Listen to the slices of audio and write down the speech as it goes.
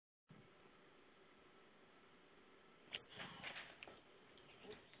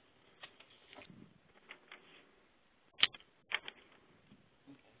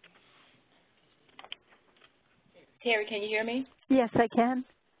Terry, can you hear me? Yes, I can.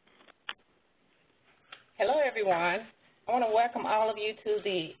 Hello, everyone. I want to welcome all of you to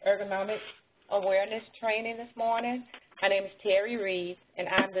the Ergonomics Awareness Training this morning. My name is Terry Reeves, and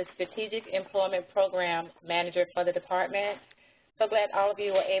I'm the Strategic Employment Program Manager for the department. So glad all of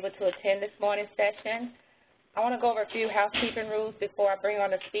you were able to attend this morning's session. I want to go over a few housekeeping rules before I bring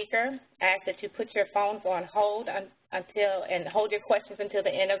on the speaker. I ask that you put your phones on hold and hold your questions until the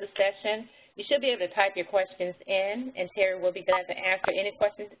end of the session. You should be able to type your questions in, and Terry will be glad to answer any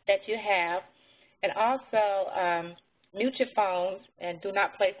questions that you have. And also, mute your phones and do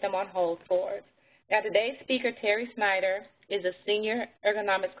not place them on hold for us. Now, today's speaker, Terry Snyder, is a senior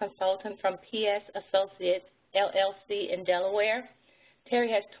ergonomics consultant from PS Associates, LLC in Delaware.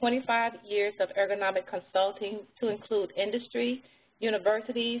 Terry has 25 years of ergonomic consulting to include industry,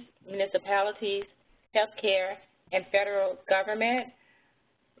 universities, municipalities, healthcare, and federal government.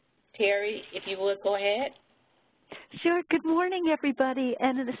 Terry, if you would, go ahead. Sure. Good morning, everybody,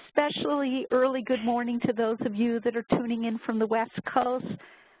 and an especially early good morning to those of you that are tuning in from the West Coast.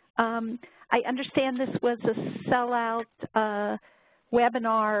 I understand this was a sellout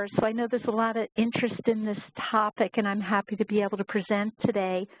webinar, so I know there's a lot of interest in this topic, and I'm happy to be able to present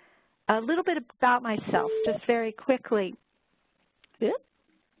today. A little bit about myself, just very quickly. Good.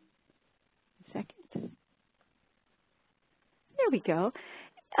 A second. There we go.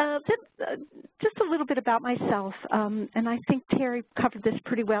 Just a little bit about myself, and I think Terry covered this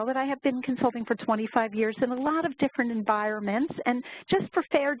pretty well, that I have been consulting for 25 years in a lot of different environments. And just for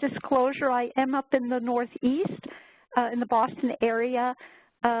fair disclosure, I am up in the Northeast, in the Boston area,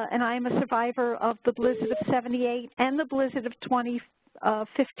 and I am a survivor of the blizzard of '78 and the blizzard of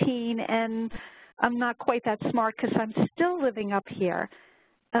 2015, and I'm not quite that smart because I'm still living up here.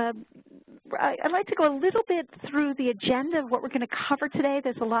 I'd like to go a little bit through the agenda of what we're going to cover today.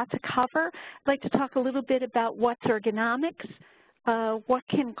 There's a lot to cover. I'd like to talk a little bit about what's ergonomics, what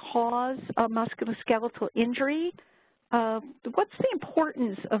can cause a musculoskeletal injury, what's the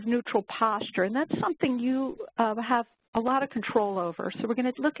importance of neutral posture, and that's something you have a lot of control over. So we're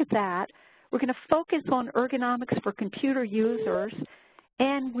going to look at that. We're going to focus on ergonomics for computer users,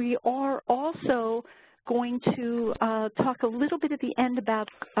 and we are also going to talk a little bit at the end about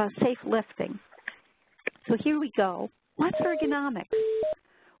safe lifting. So here we go. What's ergonomics?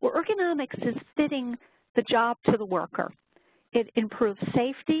 Well, ergonomics is fitting the job to the worker. It improves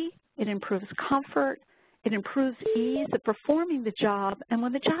safety, it improves comfort, it improves ease of performing the job, and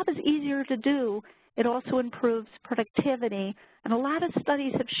when the job is easier to do, it also improves productivity, and a lot of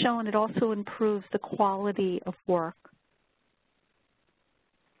studies have shown it also improves the quality of work.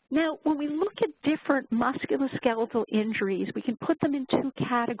 Now, when we look at different musculoskeletal injuries, we can put them in two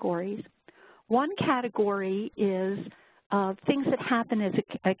categories. One category is things that happen as an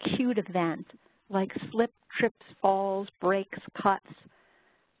acute event, like slip, trips, falls, breaks, cuts.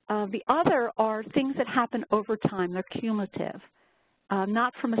 The other are things that happen over time. They're cumulative,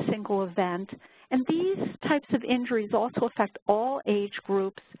 not from a single event. And these types of injuries also affect all age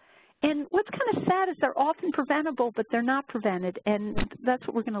groups. And what's kind of sad is they're often preventable, but they're not prevented, and that's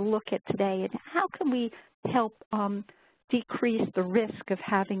what we're going to look at today. And how can we help decrease the risk of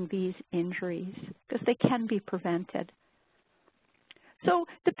having these injuries, because they can be prevented. So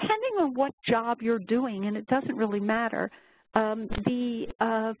depending on what job you're doing, and it doesn't really matter, the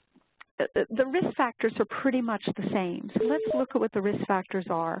risk factors are pretty much the same. So let's look at what the risk factors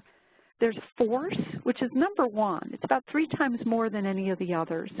are. There's force, which is number one. It's about 3 times more than any of the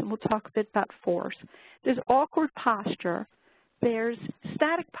others, and we'll talk a bit about force. There's awkward posture. There's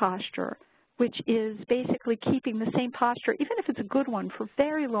static posture, which is basically keeping the same posture, even if it's a good one, for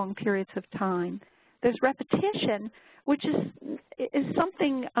very long periods of time. There's repetition, which is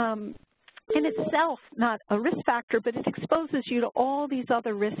something in itself not a risk factor, but it exposes you to all these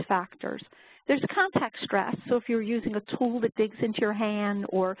other risk factors. There's contact stress, so if you're using a tool that digs into your hand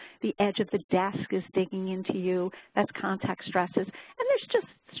or the edge of the desk is digging into you, that's contact stresses. And there's just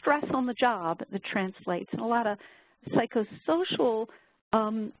stress on the job that translates, and a lot of psychosocial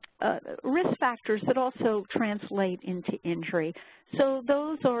risk factors that also translate into injury. So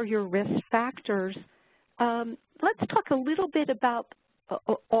those are your risk factors. Let's talk a little bit about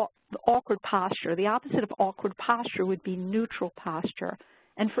awkward posture. The opposite of awkward posture would be neutral posture.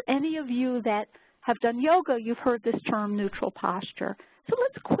 And for any of you that have done yoga, you've heard this term neutral posture. So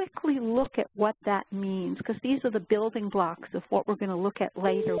let's quickly look at what that means, because these are the building blocks of what we're going to look at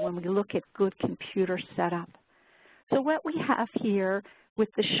later when we look at good computer setup. So what we have here with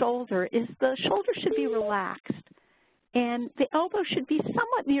the shoulder is the shoulder should be relaxed. And the elbow should be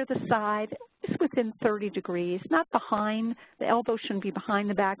somewhat near the side, just within 30 degrees, not behind. The elbow shouldn't be behind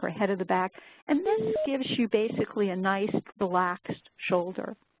the back or ahead of the back. And this gives you basically a nice, relaxed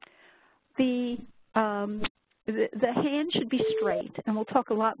shoulder. The hand should be straight, and we'll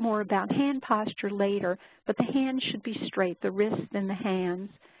talk a lot more about hand posture later, but the hand should be straight, the wrist and the hands.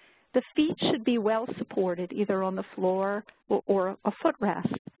 The feet should be well supported, either on the floor or a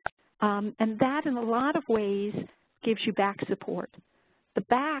footrest. And that, in a lot of ways, gives you back support. The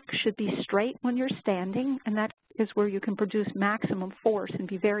back should be straight when you're standing, and that is where you can produce maximum force and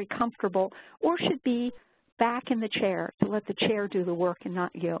be very comfortable, or should be back in the chair to let the chair do the work and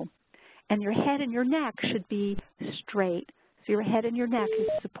not you. And your head and your neck should be straight. So your head and your neck is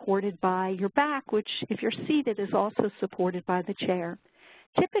supported by your back, which, if you're seated, is also supported by the chair.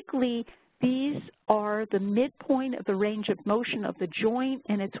 Typically, these are the midpoint of the range of motion of the joint,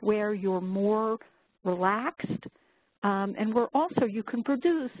 and it's where you're more relaxed, and where also you can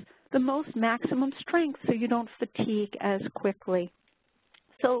produce the most maximum strength so you don't fatigue as quickly.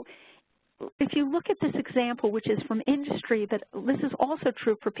 So if you look at this example, which is from industry, but this is also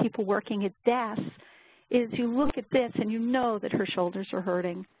true for people working at desks, is you look at this and you know that her shoulders are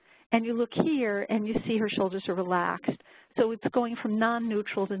hurting. And you look here and you see her shoulders are relaxed. So it's going from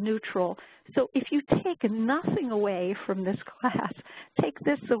non-neutral to neutral. So if you take nothing away from this class, take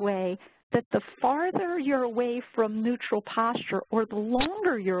this away, that the farther you're away from neutral posture or the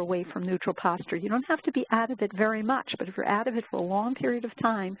longer you're away from neutral posture, you don't have to be out of it very much, but if you're out of it for a long period of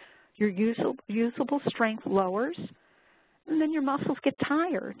time, your usable strength lowers, and then your muscles get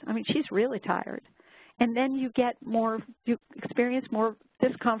tired. I mean, she's really tired. And then you experience more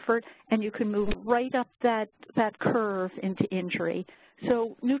discomfort, and you can move right up that curve into injury.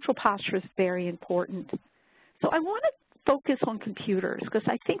 So neutral posture is very important. So I want to focus on computers because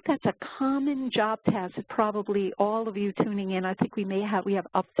I think that's a common job task that probably all of you tuning in, I think we have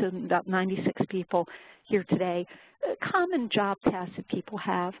up to about 96 people here today, a common job task that people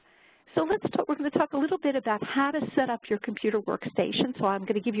have. So we're going to talk a little bit about how to set up your computer workstation. So I'm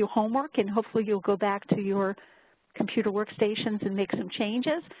going to give you homework, and hopefully you'll go back to your computer workstations and make some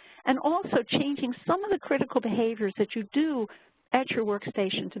changes, and also changing some of the critical behaviors that you do at your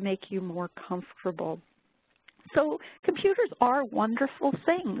workstation to make you more comfortable. So computers are wonderful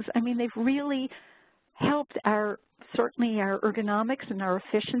things. I mean, they've really helped certainly our ergonomics and our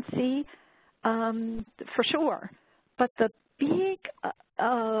efficiency, for sure. But the big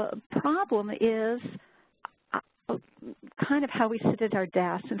problem is kind of how we sit at our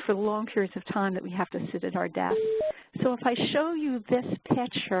desks, and for long periods of time that we have to sit at our desks. So if I show you this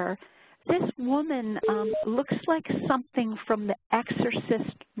picture, this woman looks like something from the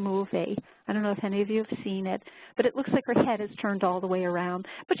Exorcist movie. I don't know if any of you have seen it, but it looks like her head is turned all the way around.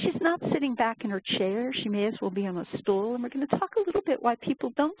 But she's not sitting back in her chair. She may as well be on a stool, and we're going to talk a little bit why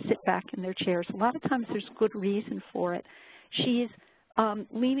people don't sit back in their chairs. A lot of times there's good reason for it. She's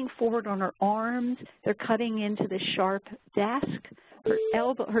leaning forward on her arms. They're cutting into the sharp desk.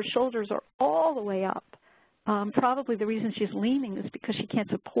 Her shoulders are all the way up. Probably the reason she's leaning is because she can't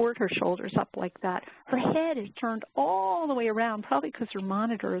support her shoulders up like that. Her head is turned all the way around, probably because her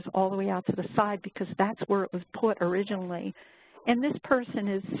monitor is all the way out to the side because that's where it was put originally. And this person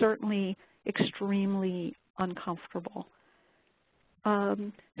is certainly extremely uncomfortable.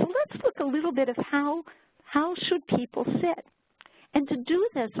 So let's look a little bit at how should people sit. And to do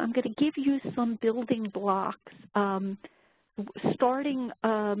this, I'm going to give you some building blocks, starting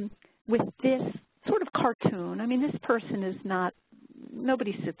with this sort of cartoon. I mean, this person is not,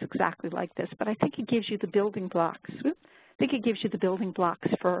 nobody sits exactly like this, but I think it gives you the building blocks. I think it gives you the building blocks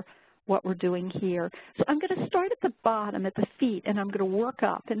for what we're doing here. So I'm going to start at the bottom, at the feet, and I'm going to work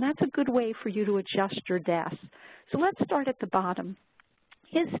up, and that's a good way for you to adjust your desk. So let's start at the bottom.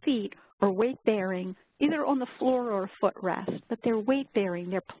 His feet are weight-bearing, either on the floor or a footrest, but they're weight-bearing,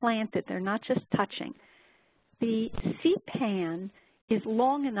 they're planted, they're not just touching. The seat pan is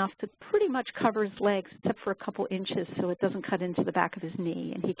long enough to pretty much cover his legs except for a couple inches so it doesn't cut into the back of his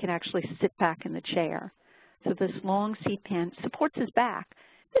knee, and he can actually sit back in the chair. So this long seat pan supports his back.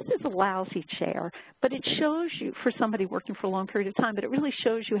 This is a lousy chair, but it shows you, for somebody working for a long period of time, but it really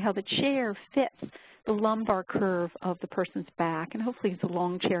shows you how the chair fits the lumbar curve of the person's back, and hopefully it's a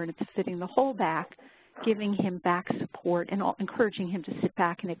long chair and it's fitting the whole back, giving him back support and encouraging him to sit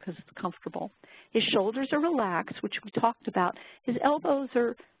back in it because it's comfortable. His shoulders are relaxed, which we talked about. His elbows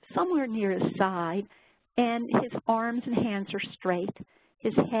are somewhere near his side, and his arms and hands are straight.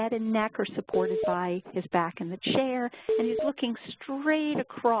 His head and neck are supported by his back in the chair, and he's looking straight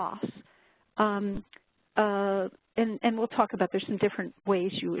across and we'll talk about there's some different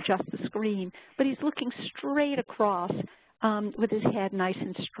ways you adjust the screen, but he's looking straight across with his head nice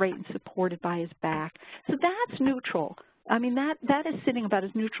and straight and supported by his back. So that's neutral. I mean, that is sitting about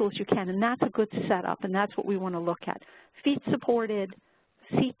as neutral as you can, and that's a good setup, and that's what we want to look at. Feet supported,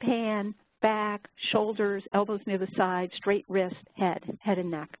 seat pan, back, shoulders, elbows near the side, straight wrist, head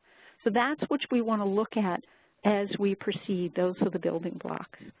and neck. So that's what we want to look at as we proceed. Those are the building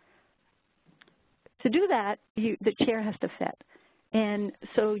blocks. To do that, the chair has to fit. And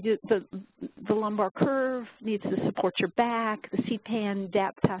so the lumbar curve needs to support your back. The seat pan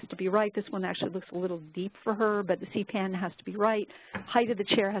depth has to be right. This one actually looks a little deep for her, but the seat pan has to be right. Height of the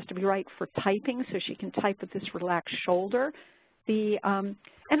chair has to be right for typing, so she can type with this relaxed shoulder. And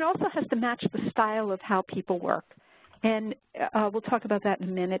it also has to match the style of how people work. And we'll talk about that in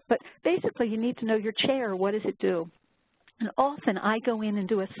a minute. But basically, you need to know your chair. What does it do? And often I go in and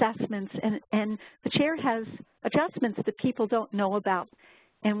do assessments, and the chair has adjustments that people don't know about.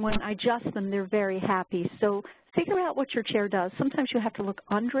 And when I adjust them, they're very happy. So figure out what your chair does. Sometimes you have to look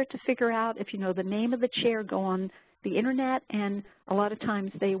under it to figure out. If you know the name of the chair, go on the internet, and a lot of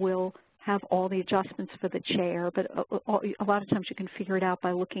times they will have all the adjustments for the chair. But a lot of times you can figure it out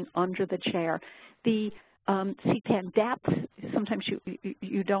by looking under the chair. The seat pan depth, sometimes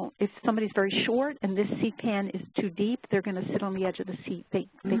you don't, if somebody's very short and this seat pan is too deep, they're going to sit on the edge of the seat. They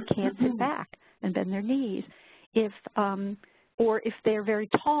can't sit back and bend their knees. Or if they're very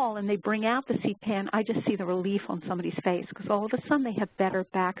tall and they bring out the seat pan, I just see the relief on somebody's face because all of a sudden they have better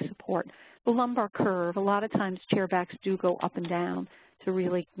back support. The lumbar curve, a lot of times chair backs do go up and down to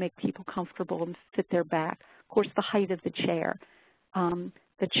really make people comfortable and fit their back. Of course, the height of the chair.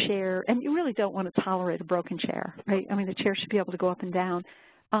 The chair, and you really don't want to tolerate a broken chair, right? I mean, the chair should be able to go up and down.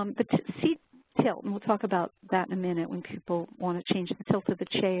 The seat tilt, and we'll talk about that in a minute when people want to change the tilt of the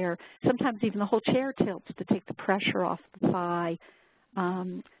chair. Sometimes even the whole chair tilts to take the pressure off the thigh.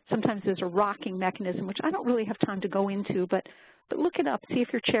 Sometimes there's a rocking mechanism, which I don't really have time to go into, but look it up, see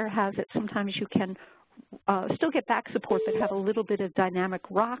if your chair has it. Sometimes you can still get back support but have a little bit of dynamic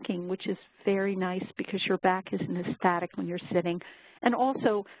rocking, which is very nice because your back isn't as static when you're sitting. And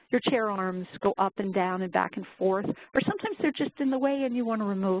also, your chair arms go up and down and back and forth, or sometimes they're just in the way and you want to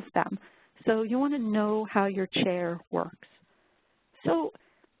remove them. So you want to know how your chair works. So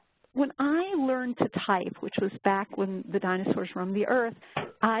when I learned to type, which was back when the dinosaurs roamed the earth,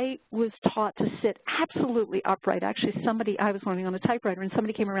 I was taught to sit absolutely upright. Actually, I was learning on a typewriter, and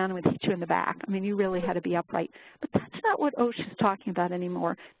somebody came around and would hit you in the back. I mean, you really had to be upright. But that's not what OSHA is talking about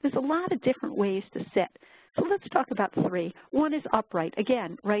anymore. There's a lot of different ways to sit. So let's talk about three. One is upright.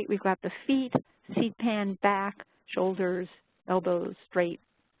 Again, right, we've got the feet, seat pan, back, shoulders, elbows, straight,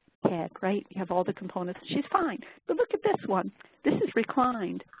 head, right? You have all the components. She's fine. But look at this one. This is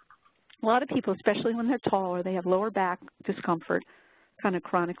reclined. A lot of people, especially when they're taller, they have lower back discomfort, kind of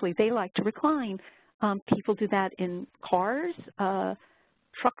chronically, they like to recline. People do that in cars.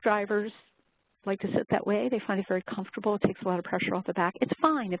 Truck drivers like to sit that way. They find it very comfortable. It takes a lot of pressure off the back. It's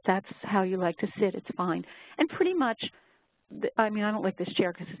fine if that's how you like to sit. It's fine. And pretty much, I mean, I don't like this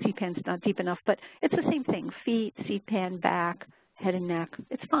chair because the seat pan's not deep enough, but it's the same thing. Feet, seat pan, back, head and neck.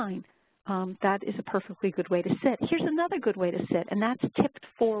 It's fine. That is a perfectly good way to sit. Here's another good way to sit, and that's tipped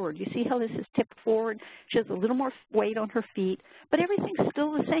forward. You see how this is tipped forward? She has a little more weight on her feet, but everything's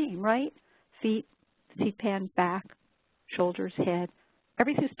still the same, right? Feet, seat pan, back, shoulders, head.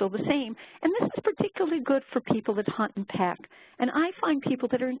 Everything's still the same. And this is particularly good for people that hunt and peck. And I find people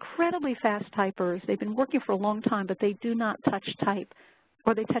that are incredibly fast typers, they've been working for a long time, but they do not touch type,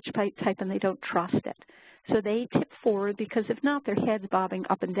 or they touch type and they don't trust it. So they tip forward because if not, their head's bobbing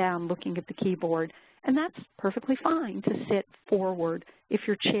up and down looking at the keyboard. And that's perfectly fine to sit forward if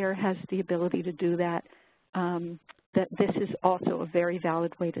your chair has the ability to do that. That this is also a very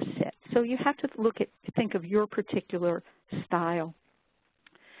valid way to sit. So you have to think of your particular style.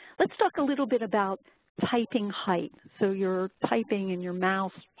 Let's talk a little bit about typing height. So your typing and your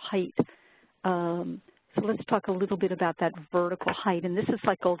mouse height. So let's talk a little bit about that vertical height. And this is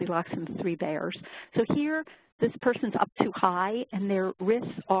like Goldilocks and the Three Bears. So here, this person's up too high, and their wrists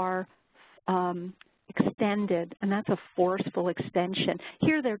are extended, and that's a forceful extension.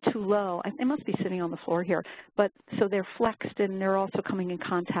 Here, they're too low. They must be sitting on the floor here. But so they're flexed, and they're also coming in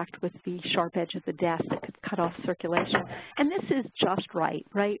contact with the sharp edge of the desk that could cut off circulation. And this is just right,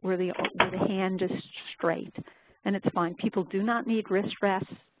 where the hand is straight, and it's fine. People do not need wrist rests.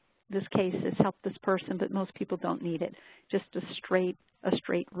 This case has helped this person, but most people don't need it. Just a straight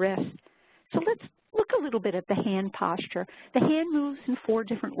wrist. So let's look a little bit at the hand posture. The hand moves in 4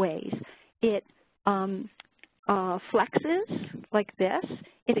 different ways. It flexes like this.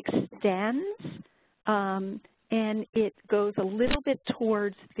 It extends, and and it goes a little bit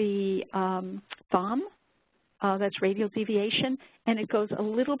towards the thumb. That's radial deviation, and it goes a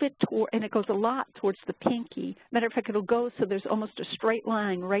little bit and it goes a lot towards the pinky. Matter of fact, it'll go so there's almost a straight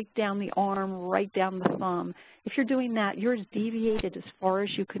line right down the arm, right down the thumb. If you're doing that, you're as deviated as far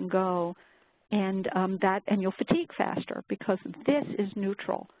as you can go, and you'll fatigue faster because this is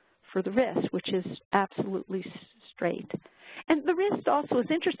neutral for the wrist, which is absolutely straight. And the wrist also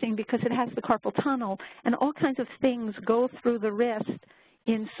is interesting because it has the carpal tunnel, and all kinds of things go through the wrist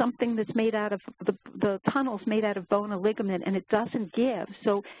in something that's made out of, the tunnel's made out of bone and ligament, and it doesn't give.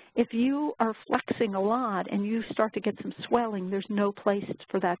 So if you are flexing a lot and you start to get some swelling, there's no place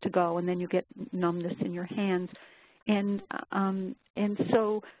for that to go, and then you get numbness in your hands. And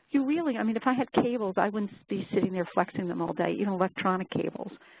so you really, I mean, if I had cables, I wouldn't be sitting there flexing them all day, even electronic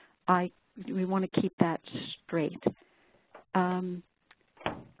cables. We want to keep that straight.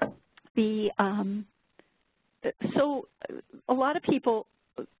 So a lot of people,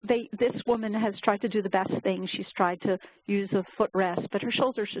 this woman has tried to do the best thing. She's tried to use a footrest, but her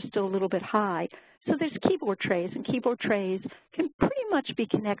shoulders are still a little bit high. So there's keyboard trays, and keyboard trays can pretty much be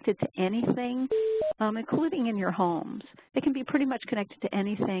connected to anything, including in your homes. They can be pretty much connected to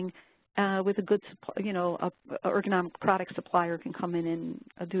anything with a good, a ergonomic product supplier can come in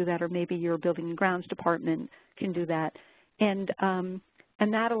and do that, or maybe your building and grounds department can do that. And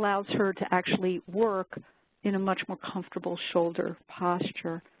that allows her to actually work in a much more comfortable shoulder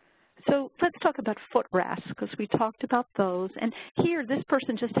posture. So let's talk about footrests, because we talked about those. And here, this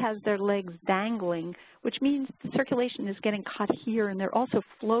person just has their legs dangling, which means the circulation is getting cut here, and they're also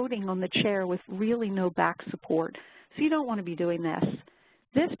floating on the chair with really no back support. So you don't want to be doing this.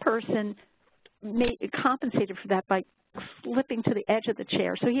 This person compensated for that by slipping to the edge of the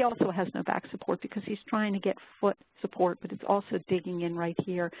chair. So he also has no back support because he's trying to get foot support, but it's also digging in right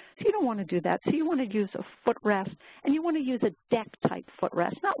here. So you don't want to do that. So you want to use a footrest, and you want to use a deck-type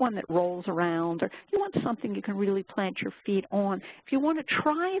footrest, not one that rolls around, or you want something you can really plant your feet on. If you want to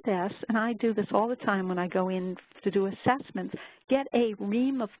try this, and I do this all the time when I go in to do assessments, get a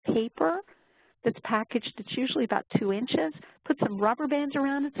ream of paper that's packaged. It's usually about 2 inches. Put some rubber bands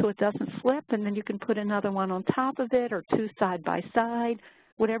around it so it doesn't slip, and then you can put another one on top of it, or 2 side by side,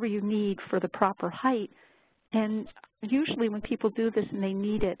 whatever you need for the proper height. And usually when people do this and they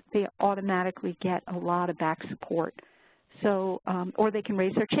need it, they automatically get a lot of back support. So, or they can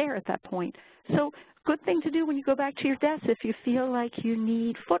raise their chair at that point. So good thing to do when you go back to your desk. If you feel like you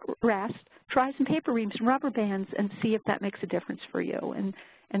need footrest, try some paper reams and rubber bands and see if that makes a difference for you.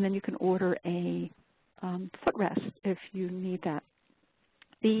 And then you can order a footrest if you need that.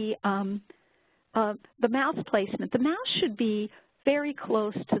 The mouse placement. The mouse should be very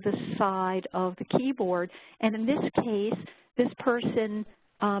close to the side of the keyboard. And in this case, this person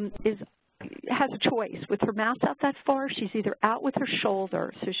has a choice. With her mouse out that far, she's either out with her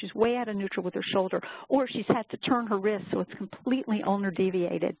shoulder, so she's way out of neutral with her shoulder, or she's had to turn her wrist so it's completely ulnar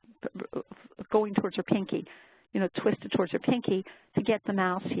deviated, going towards her pinky. Twisted towards her pinky to get the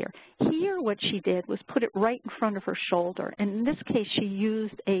mouse here. Here, what she did was put it right in front of her shoulder. And in this case, she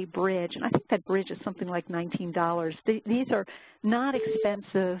used a bridge. And I think that bridge is something like $19. These are not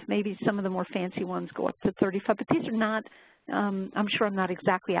expensive. Maybe some of the more fancy ones go up to $35. But these are not, I'm sure I'm not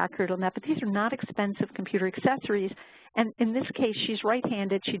exactly accurate on that, but these are not expensive computer accessories. And in this case, she's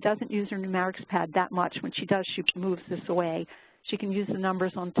right-handed. She doesn't use her numerics pad that much. When she does, she moves this away. She can use the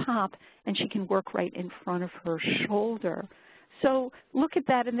numbers on top, and she can work right in front of her shoulder. So look at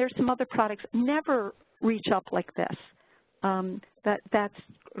that, and there's some other products. Never reach up like this. That's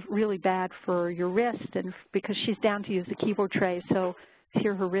really bad for your wrist, and because she's down to use the keyboard tray, so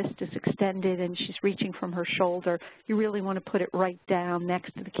here her wrist is extended and she's reaching from her shoulder. You really want to put it right down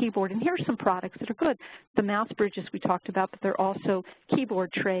next to the keyboard. And here are some products that are good. The mouse bridges we talked about, but there are also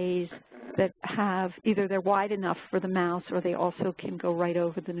keyboard trays that have either they're wide enough for the mouse, or they also can go right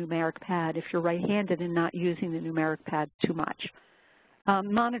over the numeric pad if you're right-handed and not using the numeric pad too much.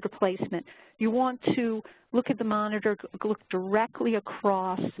 Monitor placement. You want to look at the monitor, look directly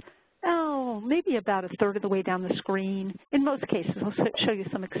across, maybe about 1/3 of the way down the screen. In most cases, I'll show you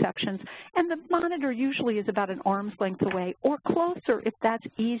some exceptions. And the monitor usually is about an arm's length away, or closer if that's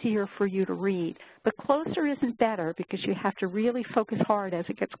easier for you to read. But closer isn't better because you have to really focus hard as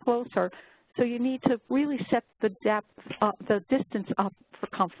it gets closer. So you need to really set the depth, the distance up for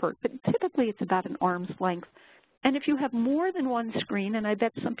comfort. But typically it's about an arm's length. And if you have more than one screen, and I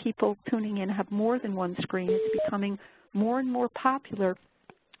bet some people tuning in have more than one screen, it's becoming more and more popular.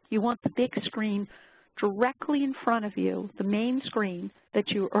 You want the big screen directly in front of you, the main screen that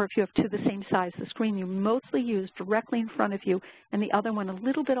you, or if you have 2 the same size, the screen you mostly use directly in front of you, and the other one a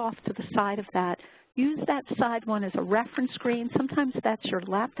little bit off to the side of that use that side one as a reference screen. Sometimes that's your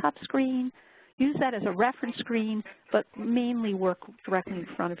laptop screen. Use that as a reference screen, but mainly work directly in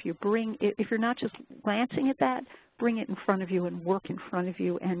front of you. If you're not just glancing at that, bring it in front of you and work in front of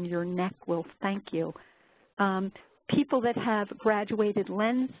you, and your neck will thank you. People that have graduated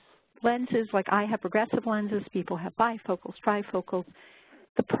lenses, like I have progressive lenses, people have bifocals, trifocals.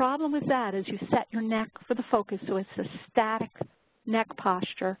 The problem with that is you set your neck for the focus, so it's a static neck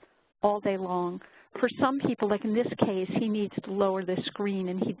posture all day long. For some people, like in this case, he needs to lower the screen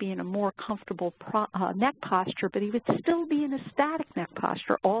and he'd be in a more comfortable neck posture, but he would still be in a static neck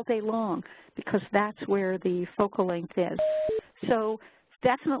posture all day long because that's where the focal length is. So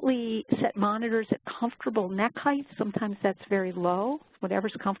definitely set monitors at comfortable neck height. Sometimes that's very low,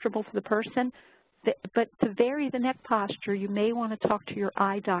 whatever's comfortable for the person. But to vary the neck posture, you may want to talk to your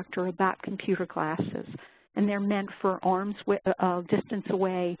eye doctor about computer glasses. And they're meant for arms distance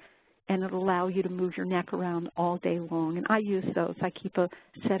away, and it'll allow you to move your neck around all day long. And I use those. I keep a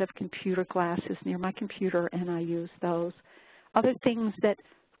set of computer glasses near my computer, and I use those. Other things that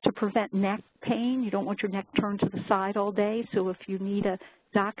to prevent neck pain, you don't want your neck turned to the side all day, so if you need a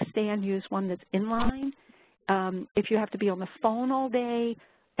dock stand, use one that's inline. If you have to be on the phone all day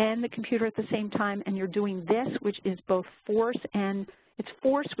and the computer at the same time, and you're doing this, which is both force and it's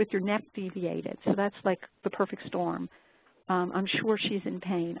force with your neck deviated, so that's like the perfect storm. I'm sure she's in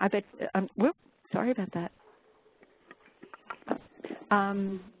pain. I bet, whoop, sorry about that.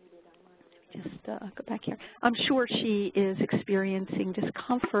 Just go back here. I'm sure she is experiencing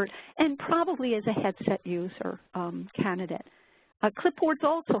discomfort and probably is a headset user candidate. Clipboards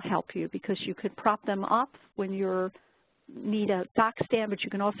also help you because you could prop them up when you need a dock stand, but you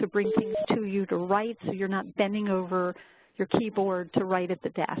can also bring things to you to write so you're not bending over your keyboard to write at the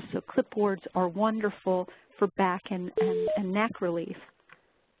desk. So clipboards are wonderful for back and neck relief.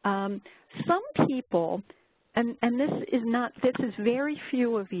 Some people, and this is very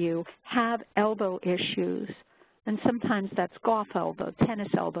few of you, have elbow issues, and sometimes that's golf elbow, tennis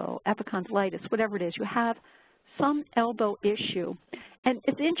elbow, epicondylitis, whatever it is. You have some elbow issue. And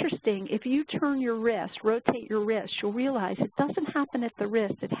it's interesting, if you turn your wrist, rotate your wrist, you'll realize it doesn't happen at the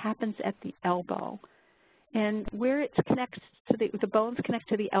wrist, it happens at the elbow. And where it connects to the bones connect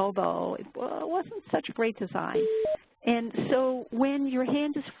to the elbow, it wasn't such a great design. And so when your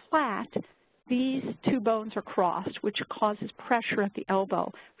hand is flat, these two bones are crossed, which causes pressure at the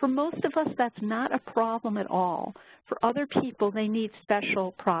elbow. For most of us, that's not a problem at all. For other people, they need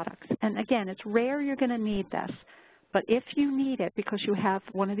special products. And again, it's rare you're going to need this. But if you need it because you have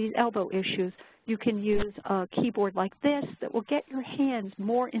one of these elbow issues, you can use a keyboard like this that will get your hands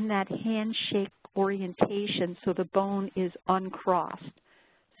more in that handshake orientation so the bone is uncrossed.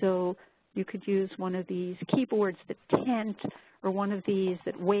 So you could use one of these keyboards that tent or one of these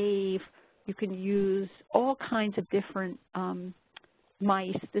that wave. You can use all kinds of different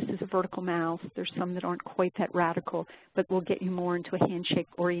mice. This is a vertical mouse. There's some that aren't quite that radical, but will get you more into a handshake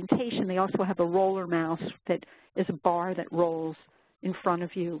orientation. They also have a roller mouse that is a bar that rolls in front of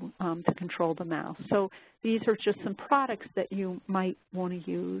you to control the mouse. So these are just some products that you might want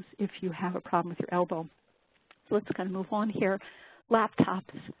to use if you have a problem with your elbow. So let's kind of move on here. Laptops.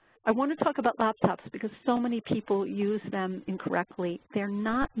 I want to talk about laptops because so many people use them incorrectly. They're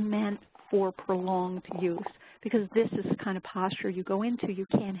not meant for prolonged use because this is the kind of posture you go into. You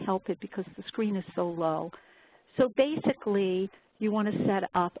can't help it because the screen is so low. So basically, you want to set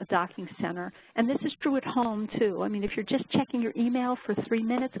up a docking center. And this is true at home, too. I mean, if you're just checking your email for 3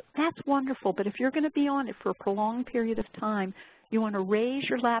 minutes, that's wonderful. But if you're going to be on it for a prolonged period of time, you want to raise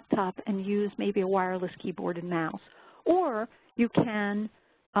your laptop and use maybe a wireless keyboard and mouse. Or you can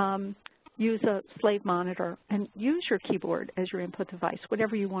use a slave monitor and use your keyboard as your input device,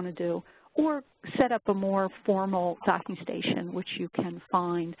 whatever you want to do. Or set up a more formal docking station, which you can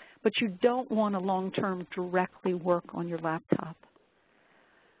find. But you don't want to long-term directly work on your laptop.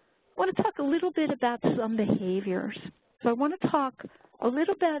 I want to talk a little bit about some behaviors. So I want to talk a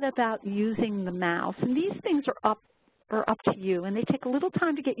little bit about using the mouse. And these things are up to you, and they take a little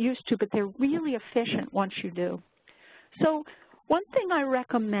time to get used to, but they're really efficient once you do. So one thing I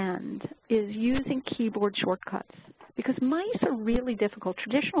recommend is using keyboard shortcuts because mice are really difficult.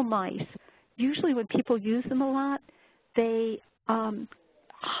 Traditional mice, usually when people use them a lot, they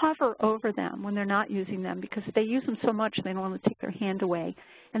hover over them when they're not using them because they use them so much they don't want to take their hand away.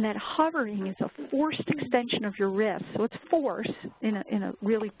 And that hovering is a forced extension of your wrist. So it's force in a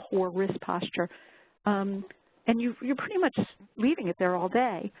really poor wrist posture. And you're pretty much leaving it there all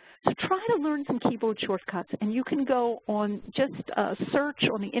day. So try to learn some keyboard shortcuts. And you can go on just search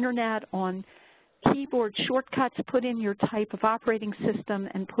on the internet on keyboard shortcuts, put in your type of operating system,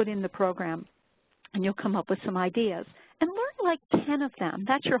 and put in the program. and you'll come up with some ideas. And learn like 10 of them.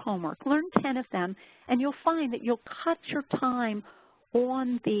 That's your homework. Learn 10 of them, and you'll find that you'll cut your time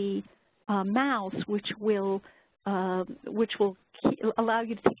on the mouse, which will allow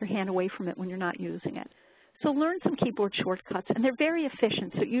you to take your hand away from it when you're not using it. So learn some keyboard shortcuts, and they're very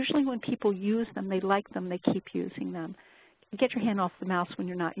efficient. So usually when people use them, they like them, they keep using them. Get your hand off the mouse when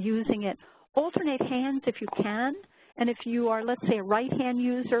you're not using it. Alternate hands if you can, and if you are, let's say, a right-hand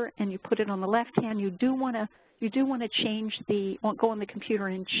user and you put it on the left hand, you do want to change the, go on the computer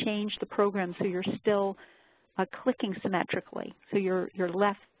and change the program so you're still clicking symmetrically. So your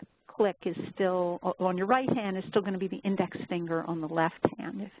left click is still, on your right hand is still going to be the index finger on the left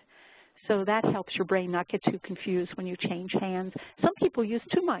hand. So that helps your brain not get too confused when you change hands. Some people use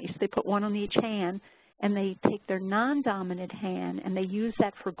two mice. They put one on each hand, and they take their non-dominant hand, and they use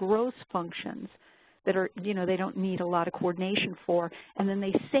that for gross functions that are, they don't need a lot of coordination for, and then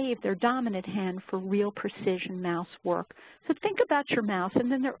they save their dominant hand for real precision mouse work. So think about your mouse,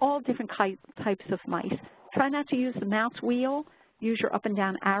 and then they're all different types of mice. Try not to use the mouse wheel. Use your up and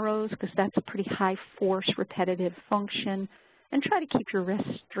down arrows because that's a pretty high force repetitive function, and try to keep your wrists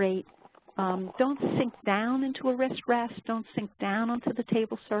straight. Don't sink down into a wrist rest. Don't sink down onto the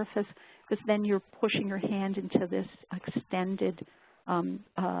table surface because then you're pushing your hand into this extended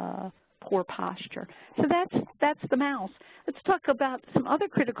poor posture. So that's the mouse. Let's talk about some other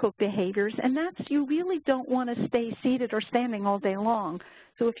critical behaviors, and that's you really don't want to stay seated or standing all day long.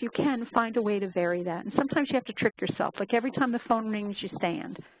 So if you can, find a way to vary that. And sometimes you have to trick yourself. Like every time the phone rings, you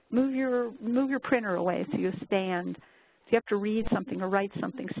stand. Move your printer away so you stand. If you have to read something or write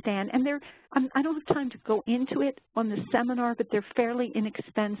something, stand. And I don't have time to go into it on the seminar, but they're fairly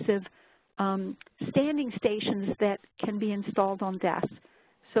inexpensive standing stations that can be installed on desks.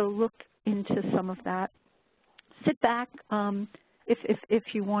 So look into some of that. Sit back if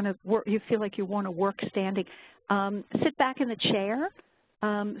you want to work, you feel like you want to work standing. Sit back in the chair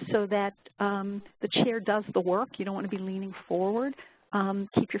so that the chair does the work. You don't want to be leaning forward.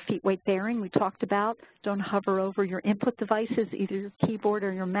 Keep your feet weight bearing, we talked about. Don't hover over your input devices, either your keyboard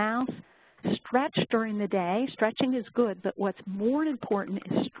or your mouse. Stretch during the day. Stretching is good, but what's more important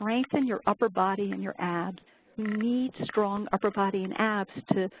is strengthen your upper body and your abs. You need strong upper body and abs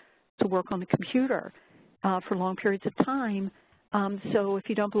to work on the computer for long periods of time. So if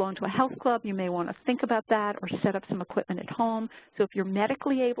you don't belong to a health club, you may want to think about that or set up some equipment at home. So if you're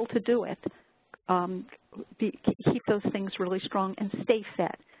medically able to do it, keep those things really strong and stay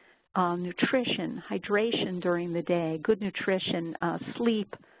fit. Nutrition, hydration during the day, good nutrition,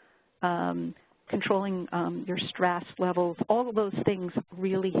 sleep, controlling your stress levels, all of those things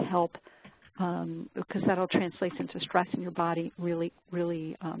really help because that'll translate into stress in your body, really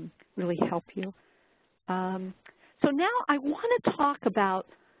help you. So now I want to talk about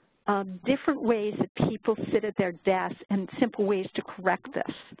different ways that people sit at their desks and simple ways to correct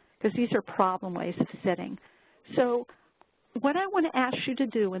this, because these are problem ways of sitting. So what I want to ask you to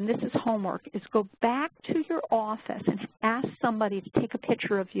do, and this is homework, is go back to your office and ask somebody to take a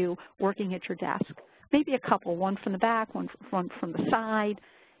picture of you working at your desk. Maybe a couple, one from the back, one from the side,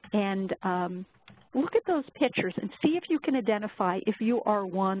 and look at those pictures and see if you can identify if you are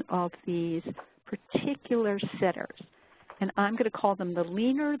one of these particular sitters. And I'm going to call them the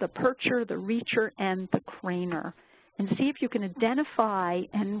leaner, the percher, the reacher, and the craner. And see if you can identify,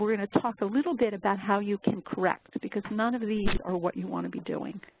 and we're going to talk a little bit about how you can correct, because none of these are what you want to be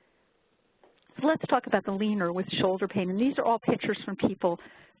doing. So let's talk about the leaner with shoulder pain. And these are all pictures from people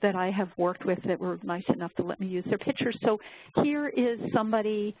that I have worked with that were nice enough to let me use their pictures. So here is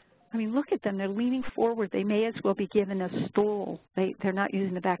somebody, I mean, look at them. They're leaning forward. They may as well be given a stool. They're not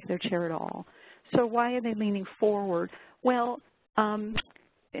using the back of their chair at all. So why are they leaning forward? Well, in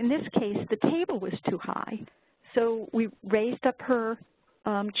this case, the table was too high. So we raised up her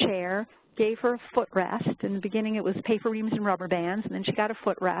chair, gave her a footrest. In the beginning, it was paper reams and rubber bands, and then she got a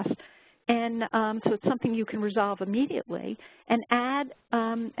footrest. And so it's something you can resolve immediately and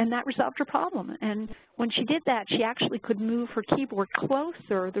and that resolved her problem. And when she did that, she actually could move her keyboard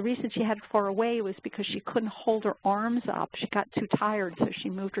closer. The reason she had it far away was because she couldn't hold her arms up. She got too tired, so she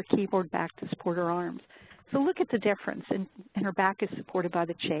moved her keyboard back to support her arms. So look at the difference, and her back is supported by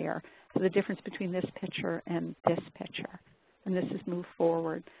the chair. So the difference between this picture and this picture, and this is move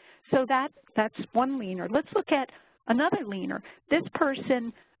forward. So that's one leaner. Let's look at another leaner. This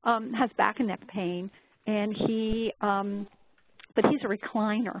person has back and neck pain, and but he's a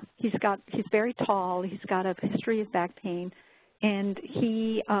recliner. He's very tall. He's got a history of back pain, and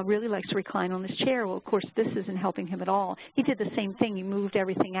he really likes to recline on his chair. Well, of course, this isn't helping him at all. He did the same thing. He moved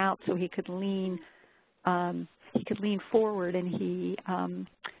everything out so he could lean. He could lean forward, and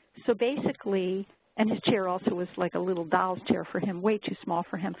so basically And his chair also was like a little doll's chair for him, way too small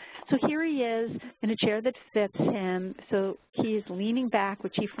for him. So here he is in a chair that fits him. So he is leaning back,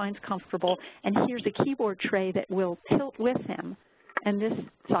 which he finds comfortable. And here's a keyboard tray that will tilt with him. And this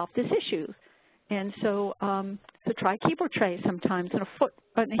solved his issues. And so, so try keyboard tray sometimes.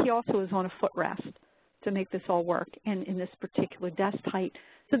 And he also is on a footrest to make this all work, and in this particular desk height.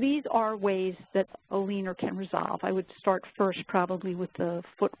 So these are ways that a leaner can resolve. I would start first probably with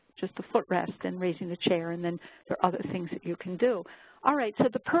just the footrest and raising the chair, and then there are other things that you can do. All right, so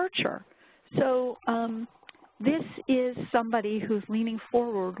the percher. So this is somebody who's leaning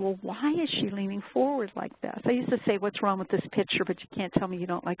forward. Well, why is she leaning forward like this? I used to say, what's wrong with this picture, but you can't tell me you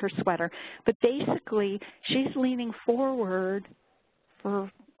don't like her sweater. But basically, she's leaning forward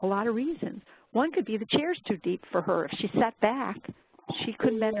for a lot of reasons. One could be the chair's too deep for her. If she sat back, she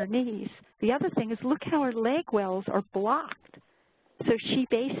couldn't bend her knees. The other thing is, look how her leg wells are blocked. So she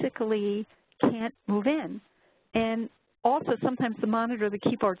basically can't move in. And also, sometimes the monitor, the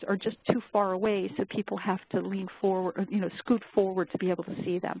keyboards are just too far away, so people have to lean forward, or, scoot forward to be able to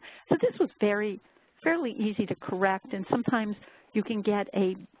see them. So this was fairly easy to correct, and sometimes you can get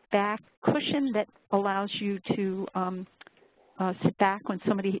a back cushion that allows you to sit back when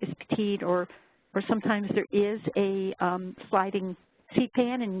somebody is fatigued, or sometimes there is a sliding seat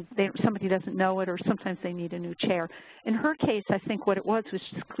pan and somebody doesn't know it, or sometimes they need a new chair. In her case, I think what it was just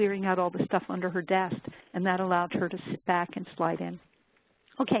clearing out all the stuff under her desk, and that allowed her to sit back and slide in.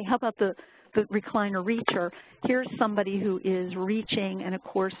 Okay, how about the recliner reacher? Here's somebody who is reaching, and of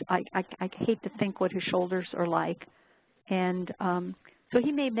course, I hate to think what his shoulders are like. And so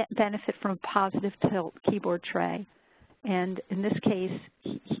he may benefit from a positive tilt keyboard tray. And in this case,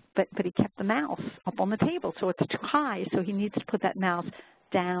 but he kept the mouse up on the table, so it's too high, so he needs to put that mouse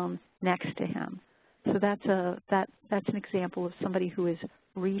down next to him. So that's an example of somebody who is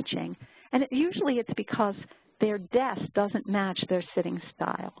reaching. And usually it's because their desk doesn't match their sitting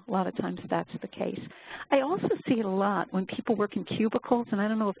style. A lot of times that's the case. I also see it a lot when people work in cubicles, and I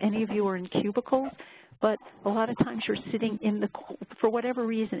don't know if any of you are in cubicles, but a lot of times you're sitting for whatever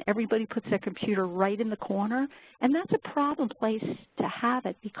reason, everybody puts their computer right in the corner, and that's a problem place to have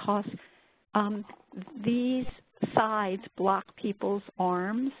it because these sides block people's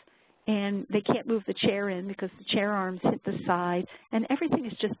arms, and they can't move the chair in because the chair arms hit the side, and everything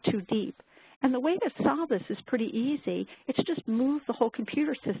is just too deep. And the way to solve this is pretty easy. It's just move the whole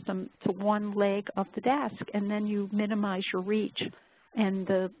computer system to one leg of the desk, and then you minimize your reach, and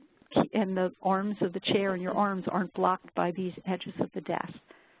the arms of the chair and your arms aren't blocked by these edges of the desk.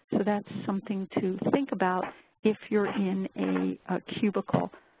 So that's something to think about if you're in a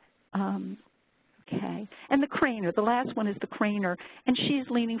cubicle. Okay, and the craner, the last one is the craner, and she's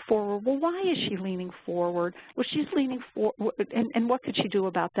leaning forward. Well, why is she leaning forward? Well, she's leaning forward, and what could she do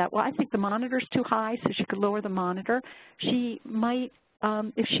about that? Well, I think the monitor's too high, so she could lower the monitor. She might,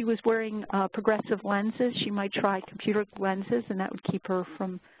 if she was wearing progressive lenses, she might try computer lenses, and that would keep her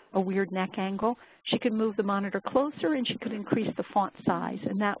from a weird neck angle. She could move the monitor closer, and she could increase the font size,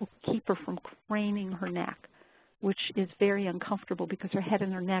 and that will keep her from craning her neck, which is very uncomfortable because her head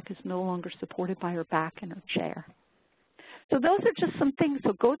and her neck is no longer supported by her back and her chair. So those are just some things.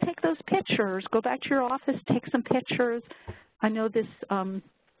 So go take those pictures. Go back to your office, take some pictures. I know this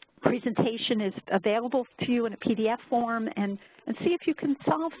presentation is available to you in a PDF form, and see if you can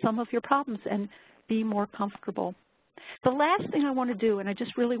solve some of your problems and be more comfortable. The last thing I want to do, and I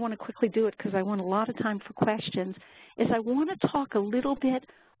just really want to quickly do it because I want a lot of time for questions, is I want to talk a little bit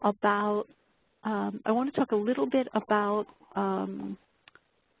about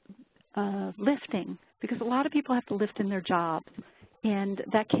lifting, because a lot of people have to lift in their jobs, and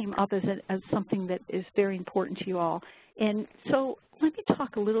that came up as something that is very important to you all. And so let me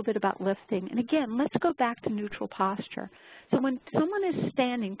talk a little bit about lifting. And again, let's go back to neutral posture. So when someone is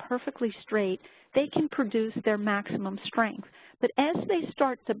standing perfectly straight, they can produce their maximum strength. But as they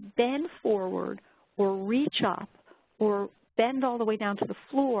start to bend forward or reach up or bend all the way down to the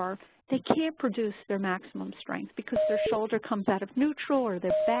floor, they can't produce their maximum strength because their shoulder comes out of neutral or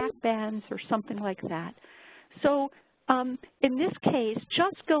their back bends or something like that. So in this case,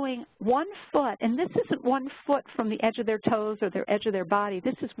 just going 1 foot, and this isn't 1 foot from the edge of their toes or the edge of their body.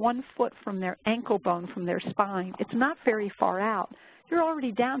 This is 1 foot from their ankle bone, from their spine. It's not very far out. You're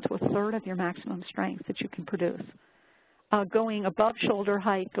already down to 1/3 of your maximum strength that you can produce. Going above shoulder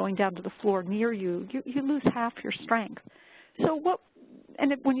height, going down to the floor near you, you lose half your strength. So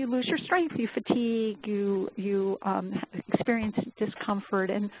when you lose your strength, you fatigue, you experience discomfort,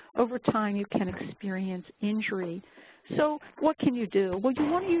 and over time you can experience injury. So what can you do? Well, you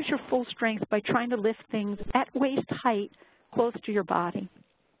want to use your full strength by trying to lift things at waist height close to your body.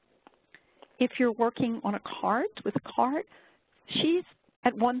 if you're working on a cart, with a cart, she's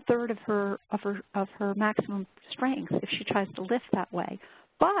at 1/3 of her maximum strength if she tries to lift that way.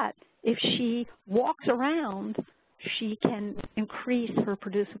 But if she walks around, she can increase her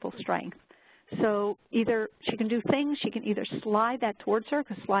producible strength. So either she can do things, she can either slide that towards her,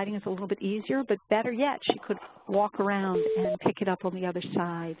 because sliding is a little bit easier, but better yet, she could walk around and pick it up on the other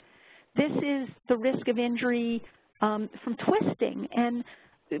side. This is the risk of injury from twisting. And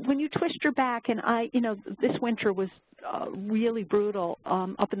when you twist your back, and this winter was really brutal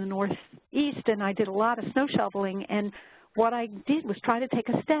up in the Northeast, and I did a lot of snow shoveling, and what I did was try to take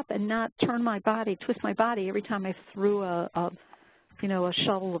a step and not turn my body, twist my body every time I threw a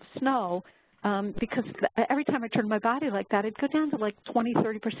shovel of snow, because every time I turned my body like that, it'd go down to like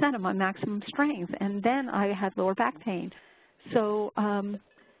 20–30% of my maximum strength, and then I had lower back pain. So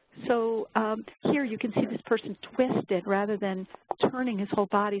here you can see this person twisted rather than turning his whole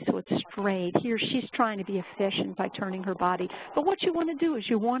body so it's straight. Here she's trying to be efficient by turning her body. But what you want to do is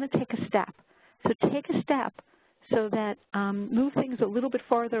you want to take a step. So take a step so that move things a little bit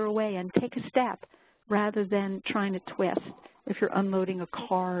farther away and take a step rather than trying to twist if you're unloading a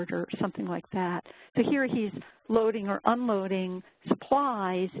cart or something like that. So here he's loading or unloading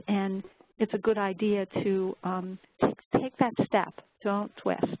supplies, and it's a good idea to take that step. Don't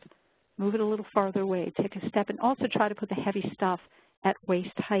twist. Move it a little farther away. Take a step, and also try to put the heavy stuff at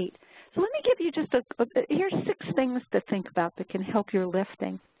waist height. So let me give you just here's 6 things to think about that can help your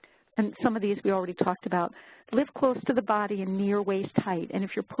lifting. And some of these we already talked about. Lift close to the body and near waist height. And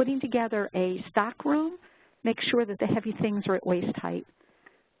if you're putting together a stock room, make sure that the heavy things are at waist height.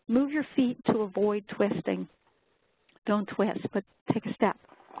 Move your feet to avoid twisting. Don't twist, but take a step.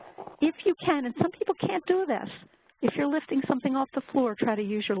 If you can, and some people can't do this, if you're lifting something off the floor, try to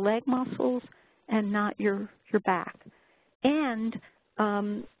use your leg muscles and not your back. And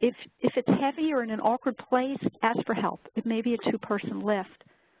if it's heavy or in an awkward place, ask for help. It may be a 2-person lift.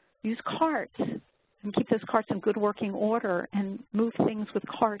 Use carts and keep those carts in good working order and move things with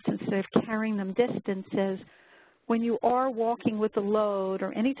carts instead of carrying them distances. When you are walking with a load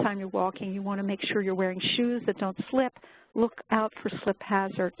or anytime you're walking, you want to make sure you're wearing shoes that don't slip. Look out for slip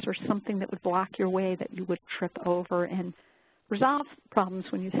hazards or something that would block your way that you would trip over, and resolve problems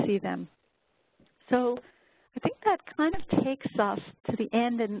when you see them. So I think that kind of takes us to the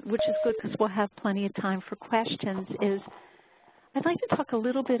end, and which is good because we'll have plenty of time for questions, is I'd like to talk a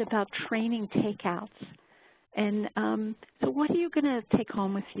little bit about training takeouts. And so what are you going to take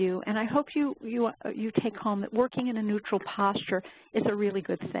home with you? And I hope you take home that working in a neutral posture is a really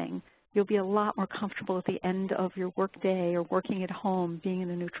good thing. You'll be a lot more comfortable at the end of your work day or working at home being in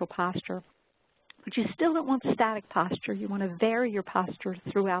a neutral posture. But you still don't want static posture. You want to vary your posture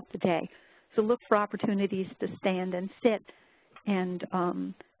throughout the day. So look for opportunities to stand and sit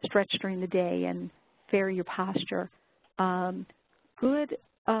and stretch during the day and vary your posture.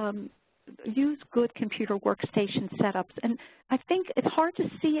 Use good computer workstation setups. And I think it's hard to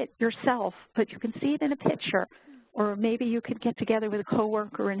see it yourself, but you can see it in a picture. Or maybe you could get together with a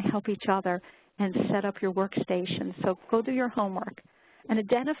coworker and help each other and set up your workstation. So go do your homework. And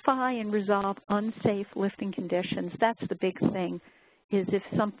identify and resolve unsafe lifting conditions. That's the big thing, is if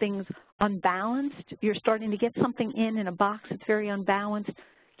something's unbalanced, you're starting to get something in a box that's very unbalanced,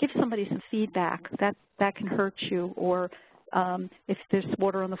 give somebody some feedback. That can hurt you. Or if there's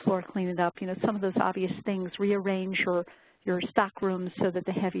water on the floor, clean it up. You know, some of those obvious things. Rearrange your stock rooms so that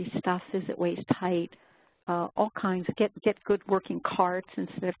the heavy stuff is at waist height. All kinds. Get good working carts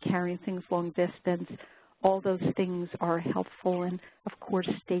instead of carrying things long distance. All those things are helpful, and of course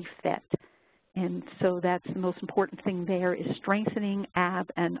stay fit. And so that's the most important thing there, is strengthening ab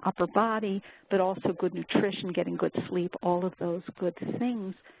and upper body, but also good nutrition, getting good sleep, all of those good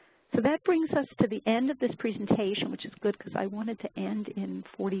things. So that brings us to the end of this presentation, which is good because I wanted to end in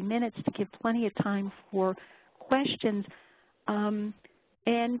 40 minutes to give plenty of time for questions.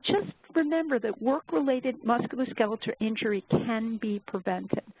 And just remember that work-related musculoskeletal injury can be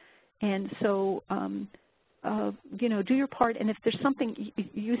prevented. And so, you know, do your part. And if there's something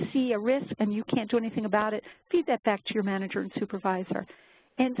you see a risk and you can't do anything about it, feed that back to your manager and supervisor.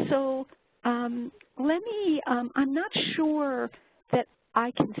 And so I'm not sure that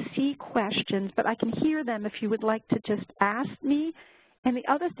I can see questions, but I can hear them if you would like to just ask me. And the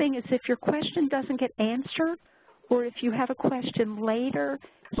other thing is, if your question doesn't get answered, or if you have a question later,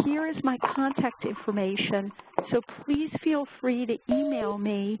 here is my contact information. So please feel free to email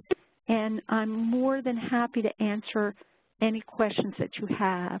me, and I'm more than happy to answer any questions that you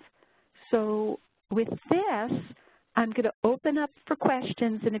have. So with this, I'm going to open up for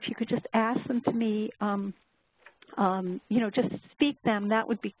questions, and if you could just ask them to me, you know, just speak them, that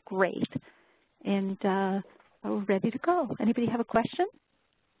would be great. And we're ready to go. Anybody have a question?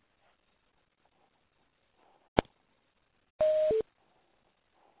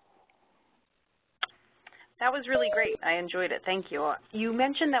 That was really great. I enjoyed it. Thank you. You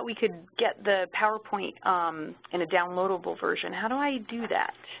mentioned that we could get the PowerPoint in a downloadable version. How do I do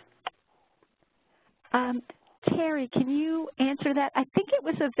that? Terry, can you answer that? I think it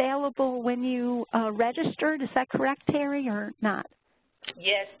was available when you registered. Is that correct, Terry, or not?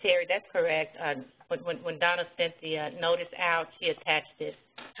 Yes, Terry, that's correct. When Donna sent the notice out, she attached it.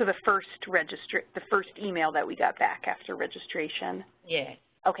 So the first email that we got back after registration? Yes.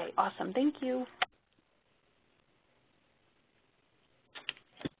 Okay, awesome. Thank you.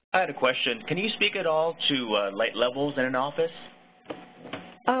 I had a question. Can you speak at all to light levels in an office?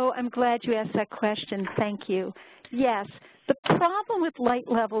 Oh, I'm glad you asked that question. Thank you. Yes, the problem with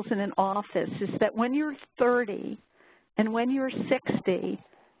light levels in an office is that when you're 30 and when you're 60,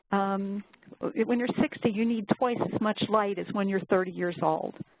 you need twice as much light as when you're 30 years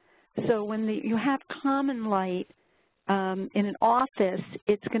old. So when you have common light in an office,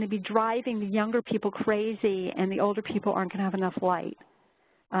 it's going to be driving the younger people crazy, and the older people aren't going to have enough light.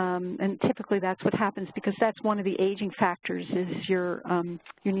 And typically that's what happens, because that's one of the aging factors is you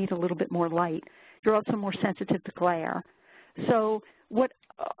need a little bit more light. You're also more sensitive to glare. So what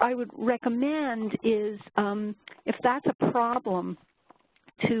I would recommend is if that's a problem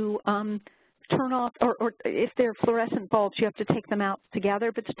to turn off, or if they're fluorescent bulbs, you have to take them out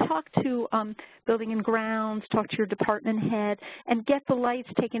together, but to talk to building and grounds, talk to your department head, and get the lights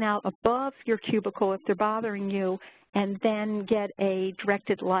taken out above your cubicle if they're bothering you, and then get a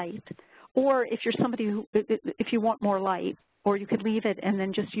directed light. Or if you're somebody who, if you want more light, or you could leave it and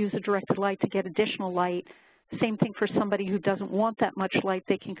then just use a directed light to get additional light. Same thing for somebody who doesn't want that much light.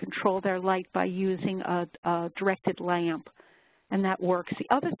 They can control their light by using a directed lamp, and that works.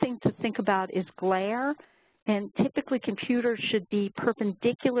 The other thing to think about is glare, and typically computers should be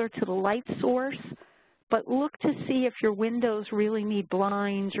perpendicular to the light source, but look to see if your windows really need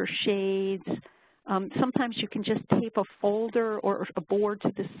blinds or shades. Sometimes you can just tape a folder or a board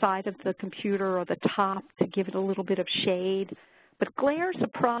to the side of the computer or the top to give it a little bit of shade. But glare is a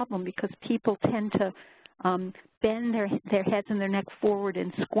problem because people tend to bend their heads and their neck forward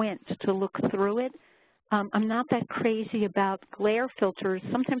and squint to look through it. I'm not that crazy about glare filters.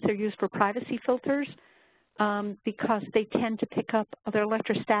 Sometimes they're used for privacy filters because they tend to pick up, they're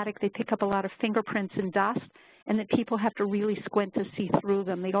electrostatic, they pick up a lot of fingerprints and dust, and that people have to really squint to see through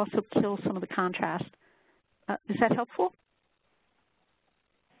them. They also kill some of the contrast. Is that helpful?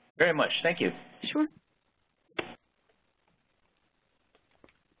 Very much. Thank you. Sure.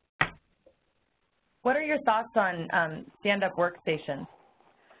 What are your thoughts on stand-up workstations?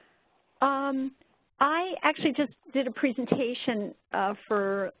 I actually just did a presentation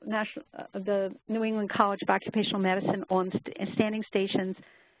for the New England College of Occupational Medicine on standing stations.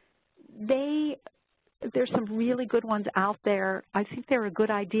 There's some really good ones out there. I think they're a good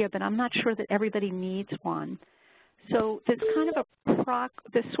idea, but I'm not sure that everybody needs one. So there's kind of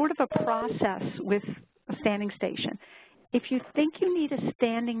there's sort of a process with a standing station. If you think you need a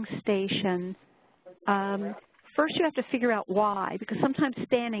standing station, first you have to figure out why, because sometimes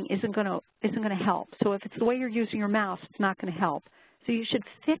standing isn't going to help. So if it's the way you're using your mouse, it's not going to help. So you should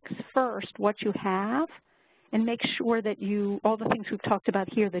fix first what you have and make sure that all the things we've talked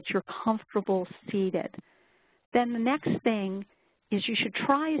about here, that you're comfortable seated. Then the next thing is you should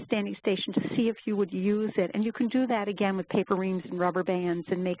try a standing station to see if you would use it. And you can do that again with paper reams and rubber bands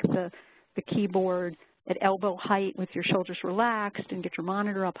and make the keyboard at elbow height with your shoulders relaxed and get your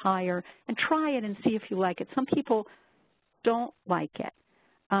monitor up higher and try it and see if you like it. Some people don't like it.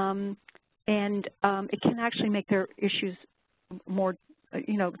 It can actually make their issues more,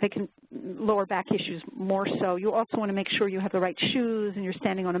 they can lower back issues more so. You also want to make sure you have the right shoes and you're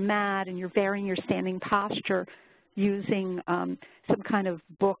standing on a mat and you're varying your standing posture using some kind of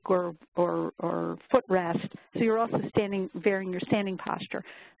book or footrest. So you're also varying your standing posture.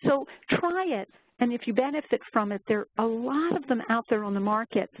 So try it, and if you benefit from it, there are a lot of them out there on the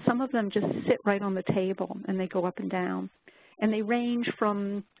market. Some of them just sit right on the table and they go up and down. And they range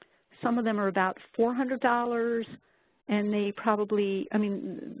from, some of them are about $400, and they probably,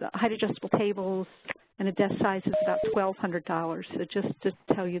 the height adjustable tables and a desk size is about $1,200, so just to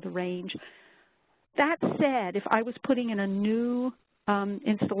tell you the range. That said, if I was putting in a new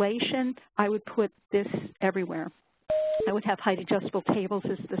installation, I would put this everywhere. I would have height adjustable tables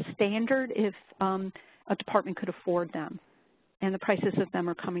as the standard if a department could afford them, and the prices of them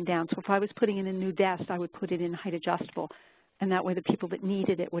are coming down. So if I was putting in a new desk, I would put it in height adjustable. and that way the people that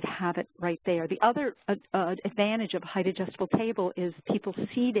needed it would have it right there. The other advantage of a height adjustable table is people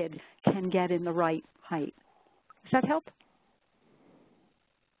seated can get in the right height. Does that help?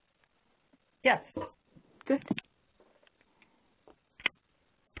 Yes. Good.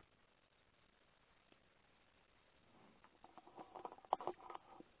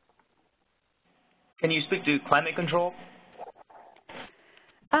 Can you speak to climate control?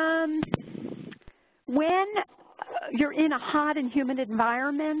 When you're in a hot and humid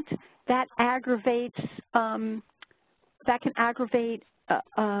environment, that aggravates, that can aggravate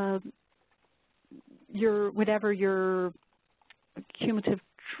your cumulative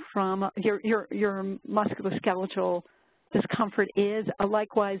trauma, your musculoskeletal discomfort is,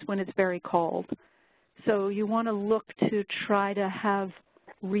 likewise when it's very cold. So you want to look to try to have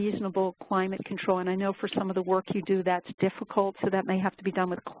reasonable climate control, and I know for some of the work you do that's difficult, so that may have to be done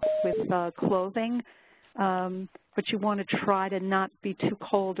with clothing, but you want to try to not be too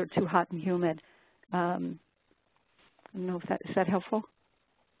cold or too hot and humid. I don't know if is that helpful?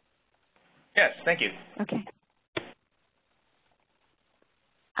 Yes, thank you. Okay.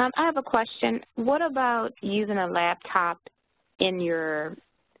 I have a question. What about using a laptop in your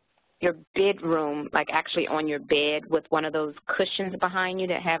bedroom, like actually on your bed with one of those cushions behind you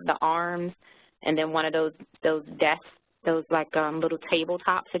that have the arms, and then one of those desks, those like little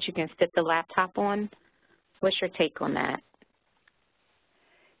tabletops that you can sit the laptop on? What's your take on that?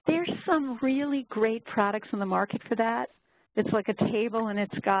 There's some really great products on the market for that. It's like a table, and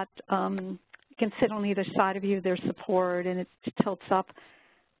it's got, you can sit on either side of you, there's support, and it tilts up.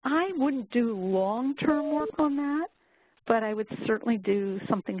 I wouldn't do long-term work on that, but I would certainly do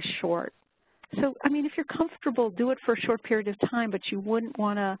something short. So, I mean, if you're comfortable, do it for a short period of time, but you wouldn't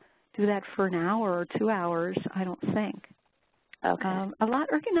want to do that for an hour or 2 hours, I don't think. Okay.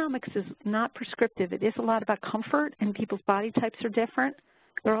 Ergonomics is not prescriptive. It is a lot about comfort, and people's body types are different.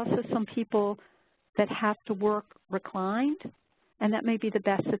 There are also some people that have to work reclined, and that may be the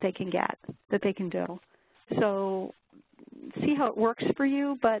best that they can get, that they can do. So see how it works for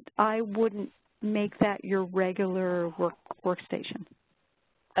you, but I wouldn't make that your regular workstation.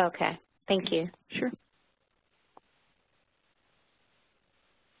 Okay. Thank you. Sure.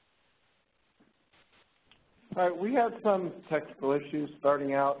 All right, we had some technical issues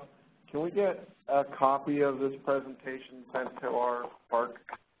starting out. Can we get a copy of this presentation sent to our park?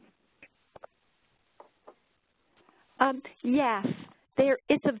 Yes, there's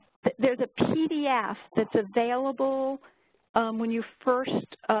a PDF that's available when you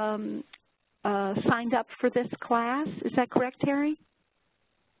first signed up for this class. Is that correct, Terry?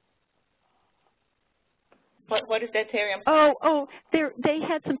 What is that, Terry? They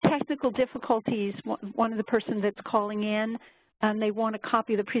had some technical difficulties. One of the person that's calling in, and they want a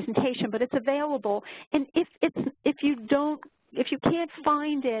copy of the presentation, but it's available. And if you can't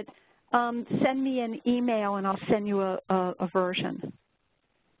find it, send me an email and I'll send you a version,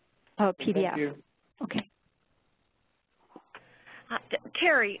 a PDF. Thank you. Okay.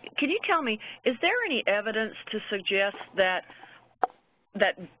 Terry, can you tell me, is there any evidence to suggest that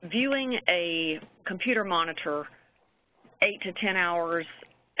viewing a computer monitor 8 to 10 hours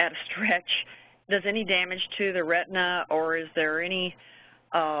at a stretch does any damage to the retina, or is there any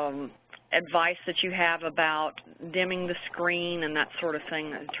advice that you have about dimming the screen and that sort of thing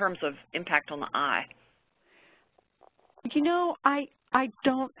in terms of impact on the eye? You know, I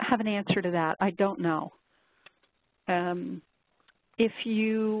don't have an answer to that. I don't know. If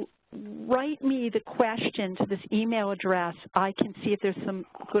you write me the question to this email address, I can see if there's some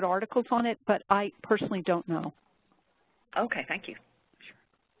good articles on it, but I personally don't know. Okay, thank you.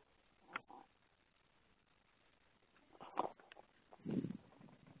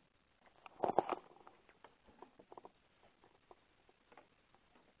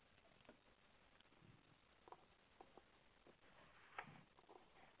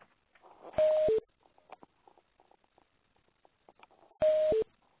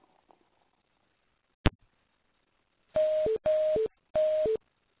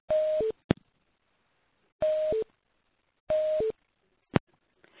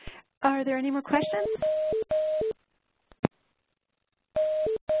 Are there any more questions?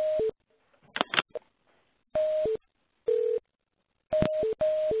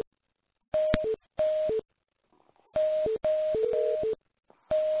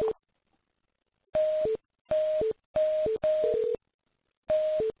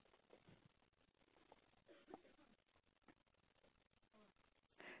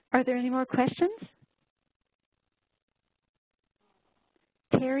 Are there any more questions?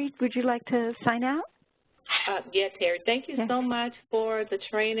 Terry, would you like to sign out? Yeah, Terry, thank you so much for the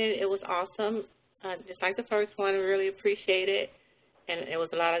training. It was awesome. Just like the first one, we really appreciate it, and it was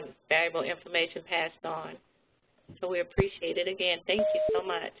a lot of valuable information passed on. So we appreciate it again. Thank you so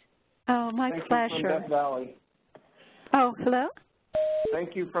much. Oh, my pleasure. pleasure. Thank you from Death Valley. Oh, hello?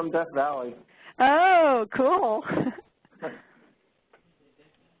 Thank you from Death Valley. Oh, cool.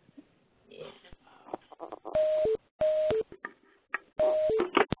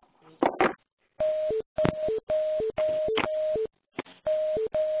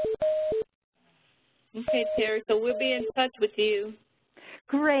 Okay, Terry, so we'll be in touch with you.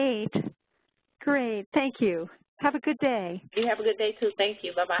 Great. Great. Thank you. Have a good day. You have a good day, too. Thank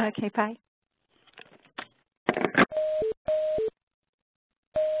you. Bye-bye. Okay, bye.